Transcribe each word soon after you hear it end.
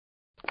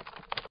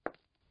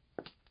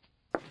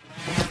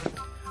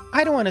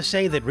I don't want to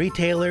say that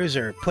retailers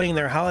are putting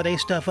their holiday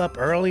stuff up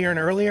earlier and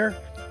earlier,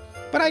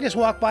 but I just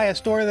walked by a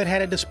store that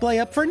had a display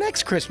up for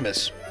next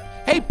Christmas.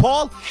 Hey,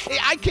 Paul,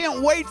 I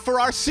can't wait for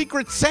our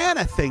Secret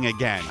Santa thing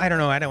again. I don't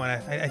know. I don't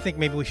want to. I think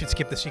maybe we should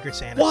skip the Secret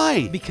Santa.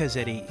 Why? Because,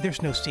 Eddie,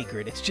 there's no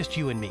secret. It's just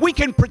you and me. We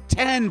can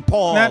pretend,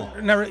 Paul.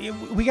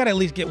 We got to at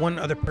least get one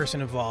other person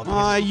involved.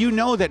 You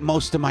know that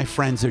most of my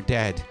friends are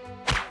dead.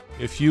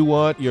 If you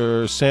want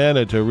your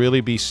Santa to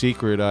really be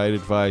secret, I'd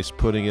advise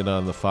putting it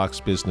on the Fox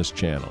Business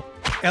Channel.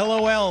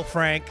 LOL,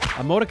 Frank.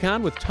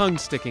 Emoticon with tongue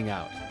sticking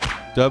out.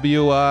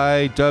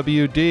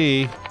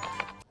 WIWD.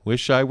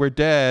 Wish I were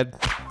dead.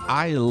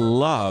 I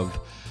love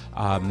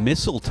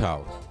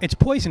mistletoe. It's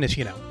poisonous,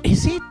 you know.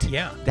 Is it?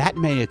 Yeah. That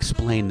may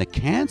explain the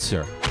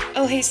cancer.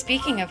 Oh, hey,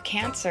 speaking of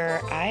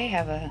cancer, I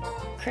have a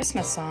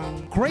Christmas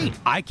song. Great.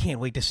 I can't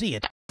wait to see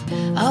it.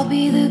 I'll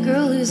be the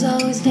girl who's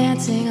always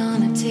dancing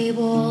on a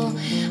table.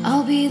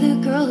 I'll be the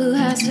girl who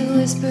has to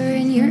whisper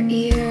in your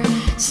ear.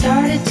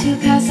 Started to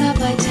pass out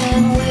by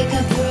 10, wake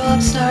up, throw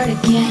up, start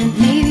again.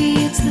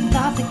 Maybe it's the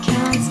thought that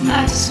counts.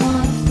 I just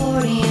want a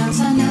 40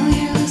 ounce. I know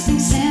you're listening,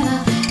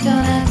 Santa.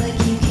 Don't act like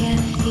you can't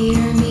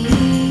hear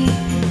me.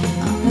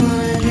 I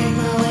wanna drink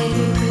my way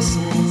through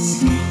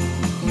Christmas.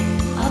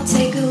 I'll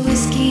take a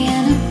whiskey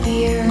and a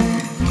beer.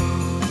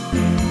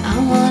 I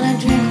wanna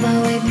drink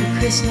my way through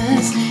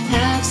Christmas.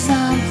 Have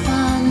some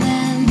fun,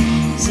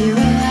 then zero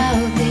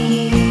out the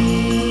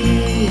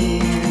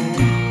year.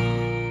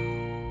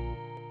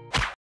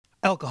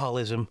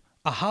 Alcoholism,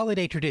 a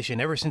holiday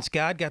tradition ever since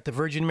God got the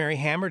Virgin Mary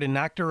hammered and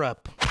knocked her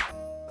up.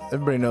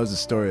 Everybody knows the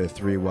story of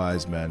three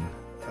wise men.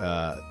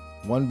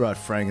 One brought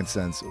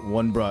frankincense,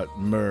 one brought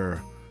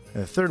myrrh,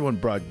 and the third one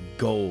brought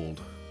gold.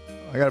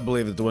 I gotta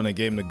believe that the one that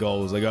gave him the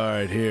gold was like, all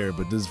right, here,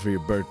 but this is for your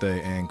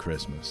birthday and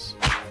Christmas.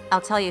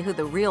 I'll tell you who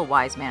the real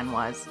wise man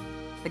was.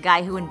 The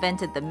guy who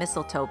invented the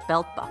mistletoe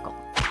belt buckle.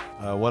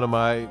 One of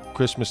my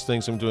Christmas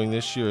things I'm doing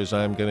this year is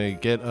I'm going to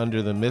get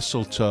under the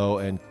mistletoe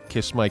and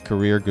kiss my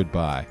career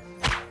goodbye.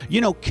 You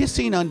know,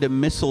 kissing under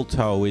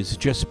mistletoe has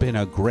just been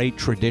a great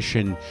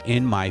tradition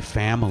in my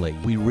family.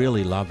 We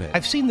really love it.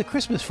 I've seen the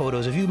Christmas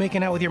photos of you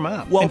making out with your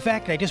mom. Well, in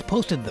fact, I just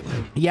posted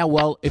them. Yeah,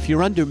 well, if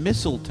you're under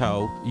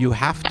mistletoe, you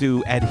have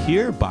to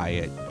adhere by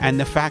it. And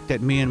the fact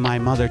that me and my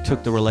mother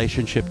took the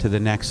relationship to the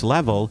next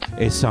level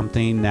is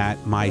something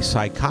that my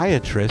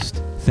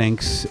psychiatrist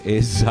thinks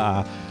is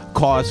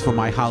cause for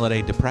my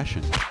holiday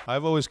depression.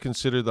 I've always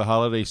considered the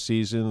holiday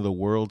season the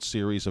World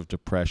Series of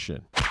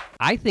depression.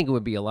 I think it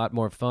would be a lot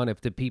more fun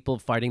if the people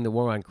fighting the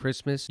war on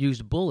Christmas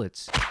used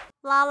bullets.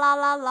 La la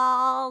la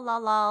la la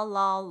la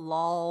la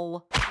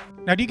lol.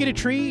 Now, do you get a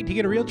tree? Do you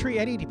get a real tree,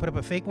 Eddie? Do you put up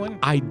a fake one?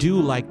 I do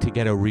like to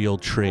get a real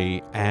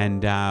tree,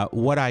 and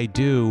what I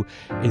do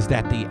is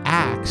that the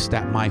axe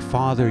that my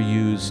father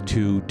used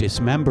to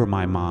dismember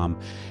my mom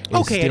is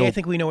Okay, still... Eddie, I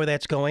think we know where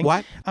that's going.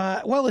 What?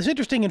 Well, as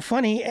interesting and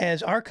funny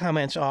as our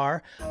comments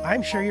are,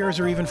 I'm sure yours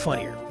are even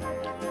funnier.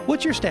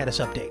 What's your status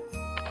update?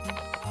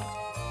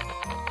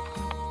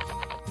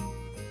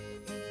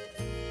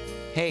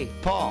 Hey,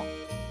 Paul,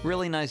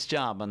 really nice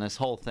job on this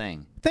whole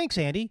thing. Thanks,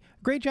 Andy.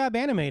 Great job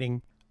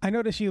animating. I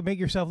notice you make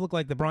yourself look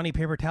like the brawny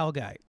paper towel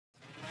guy.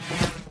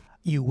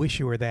 You wish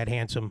you were that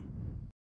handsome.